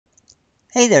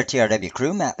Hey there, TRW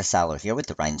crew. Matt Vassallo here with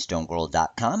the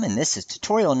RhinestoneWorld.com, and this is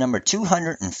tutorial number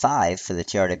 205 for the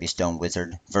TRW Stone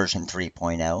Wizard version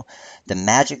 3.0, the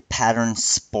Magic Pattern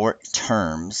Sport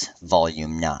Terms,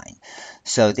 Volume 9.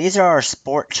 So these are our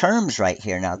sport terms right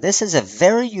here. Now, this is a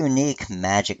very unique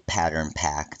Magic Pattern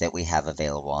pack that we have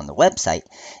available on the website,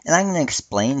 and I'm going to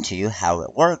explain to you how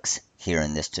it works here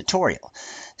in this tutorial.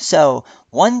 So,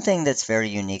 one thing that's very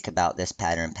unique about this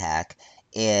pattern pack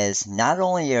is not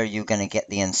only are you going to get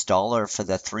the installer for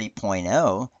the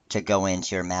 3.0 to go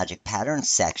into your Magic Patterns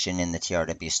section in the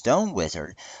TRW Stone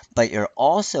Wizard, but you're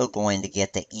also going to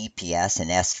get the EPS and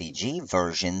SVG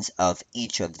versions of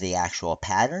each of the actual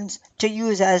patterns to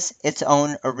use as its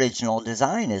own original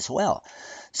design as well.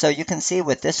 So you can see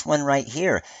with this one right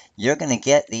here, you're going to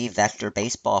get the vector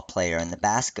baseball player and the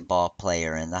basketball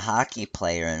player and the hockey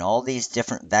player and all these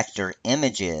different vector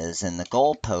images and the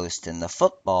goalpost and the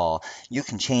football. You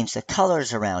can change the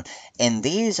colors around. And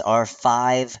these are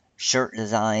 5 shirt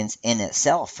designs in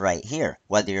itself right here.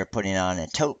 Whether you're putting on a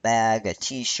tote bag, a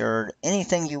t-shirt,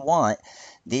 anything you want,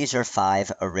 these are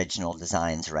 5 original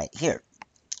designs right here.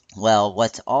 Well,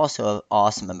 what's also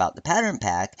awesome about the pattern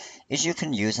pack is you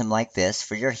can use them like this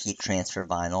for your heat transfer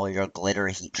vinyl, your glitter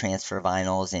heat transfer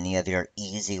vinyls, any of your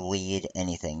Easyweed,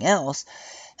 anything else.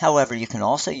 However, you can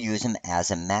also use them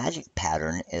as a magic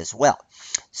pattern as well.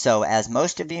 So as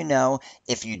most of you know,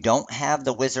 if you don't have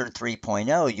the Wizard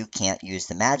 3.0, you can't use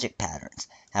the magic patterns.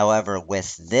 However,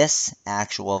 with this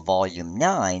actual Volume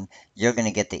 9, you're going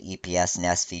to get the EPS and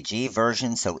SVG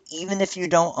version. So even if you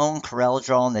don't own Corel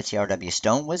Draw and the TRW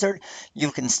Stone Wizard, you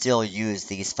can still use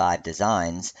these 5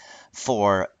 designs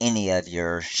for any of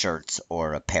your shirts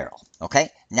or apparel. Okay,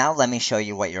 now let me show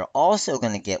you what you're also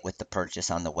going to get with the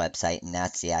purchase on the website, and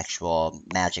that's the actual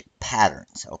magic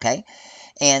patterns, okay,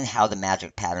 and how the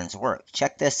magic patterns work.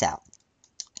 Check this out.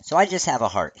 So I just have a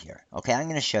heart here, okay? I'm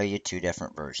going to show you 2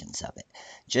 different versions of it,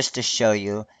 just to show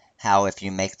you how if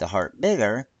you make the heart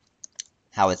bigger,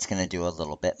 how it's going to do a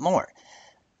little bit more.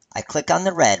 I click on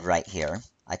the red right here.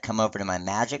 I come over to my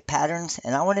magic patterns,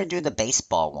 and I want to do the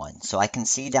baseball one. So I can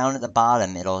see down at the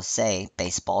bottom, it'll say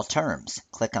baseball terms.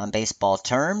 Click on baseball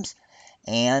terms,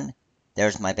 and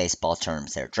there's my baseball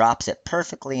terms there. Drops it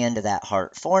perfectly into that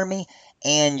heart for me,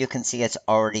 and you can see it's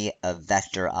already a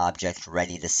vector object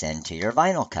ready to send to your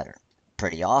vinyl cutter.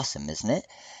 Pretty awesome, isn't it?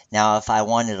 Now, if I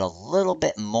wanted a little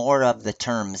bit more of the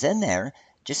terms in there,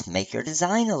 just make your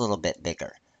design a little bit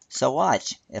bigger. So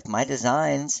watch, if my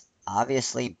design's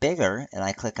obviously bigger and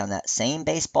I click on that same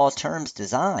baseball terms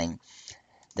design,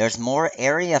 there's more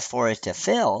area for it to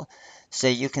fill, so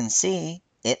you can see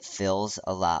it fills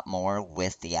a lot more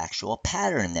with the actual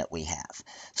pattern that we have.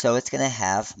 So it's going to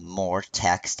have more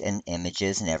text and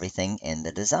images and everything in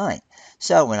the design.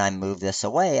 So when I move this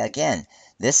away, again,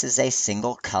 this is a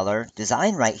single color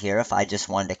design right here if I just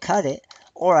wanted to cut it,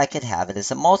 or I could have it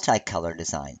as a multicolor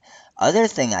design. Other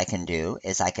thing I can do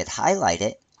is I could highlight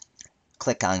it,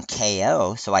 click on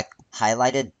KO, so I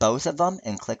highlighted both of them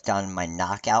and clicked on my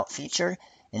knockout feature,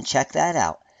 and check that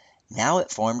out. Now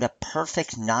it formed a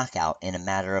perfect knockout in a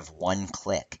matter of 1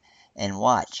 click. And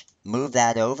watch, move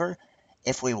that over.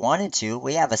 If we wanted to,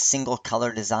 we have a single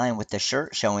color design with the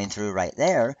shirt showing through right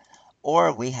there,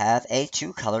 or we have a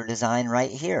 2-color design right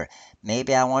here.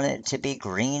 Maybe I want it to be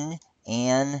green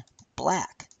and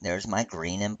black. There's my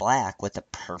green and black with a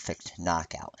perfect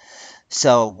knockout.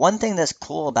 So one thing that's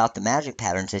cool about the magic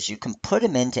patterns is you can put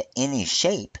them into any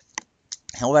shape.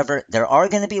 However, there are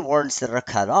going to be words that are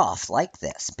cut off like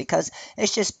this because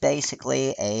it's just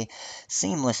basically a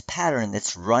seamless pattern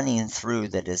that's running through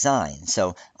the design.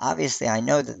 So obviously I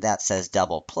know that that says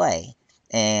double play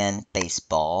and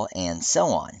baseball and so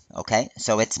on. Okay,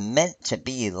 so it's meant to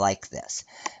be like this.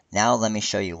 Now let me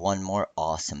show you one more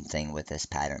awesome thing with this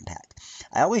pattern pack.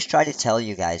 I always try to tell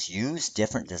you guys, use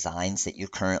different designs that you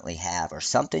currently have or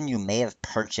something you may have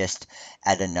purchased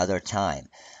at another time.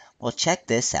 Well, check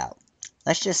this out.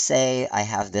 Let's just say I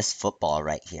have this football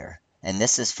right here, and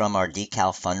this is from our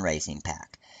Decal fundraising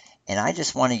pack. And I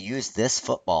just want to use this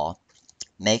football,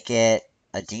 make it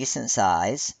a decent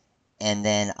size, and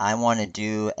then I want to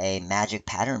do a magic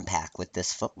pattern pack with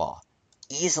this football.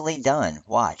 Easily done.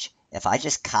 Watch. If I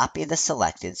just copy the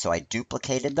selected, so I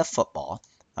duplicated the football,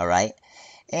 all right,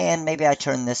 and maybe I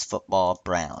turn this football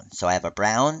brown. So I have a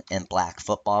brown and black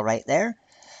football right there.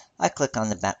 I click on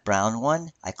the brown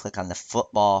one, I click on the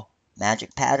football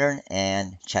magic pattern,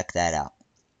 and check that out.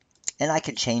 And I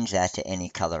could change that to any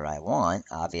color I want.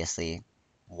 Obviously,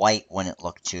 white wouldn't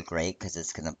look too great because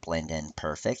it's going to blend in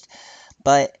perfect.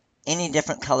 But any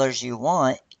different colors you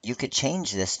want, you could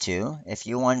change this to. If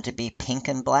you want it to be pink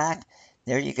and black,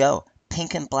 there you go.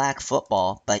 pink and black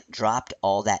football, but dropped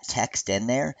all that text in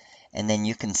there, and then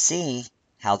you can see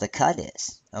how the cut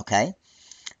is, okay?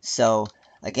 So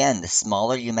again, the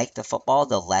smaller you make the football,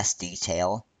 the less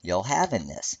detail you'll have in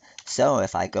this. So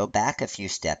if I go back a few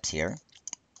steps here,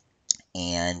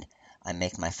 and I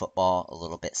make my football a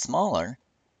little bit smaller,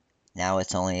 now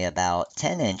it's only about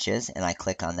 10 inches, and I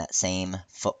click on that same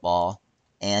football,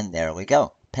 and there we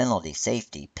go. Penalty,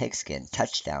 safety, pigskin,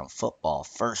 touchdown, football,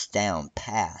 first down,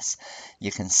 pass.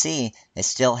 You can see it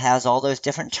still has all those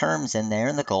different terms in there,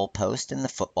 and the goalpost, and the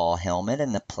football helmet,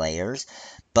 and the players,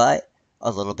 but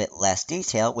a little bit less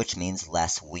detail, which means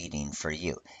less weeding for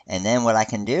you. And then what I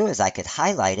can do is I could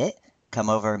highlight it, come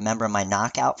over, remember my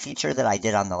knockout feature that I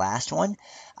did on the last one?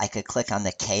 I could click on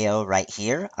the KO right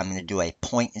here. I'm going to do a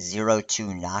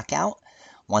 0.02 knockout.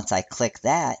 Once I click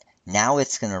that, now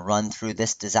it's going to run through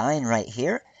this design right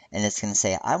here, and it's going to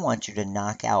say, I want you to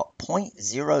knock out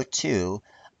 0.02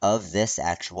 of this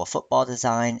actual football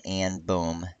design, and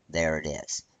boom, there it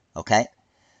is. Okay?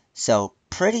 So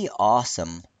pretty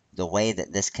awesome the way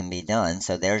that this can be done.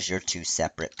 So there's your two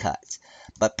separate cuts.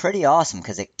 But pretty awesome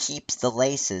because it keeps the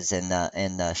laces and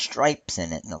the stripes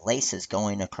in it and the laces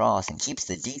going across and keeps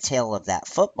the detail of that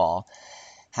football.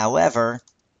 However,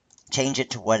 change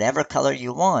it to whatever color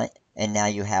you want, and now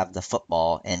you have the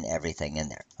football and everything in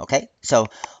there. Okay, so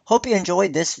hope you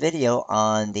enjoyed this video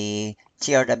on the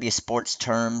TRW Sports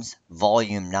Terms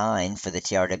Volume 9 for the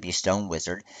TRW Stone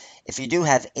Wizard. If you do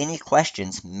have any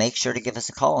questions, make sure to give us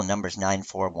a call. Number's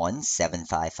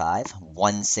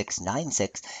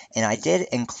 941-755-1696, and I did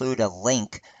include a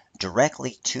link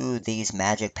directly to these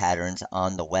magic patterns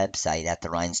on the website at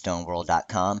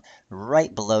therhinestoneworld.com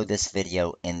right below this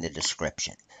video in the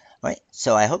description. All right,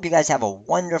 so I hope you guys have a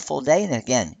wonderful day. And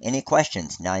again, any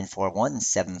questions,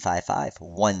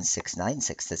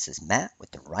 941-755-1696. This is Matt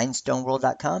with the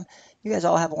Rhinestoneworld.com. You guys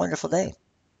all have a wonderful day.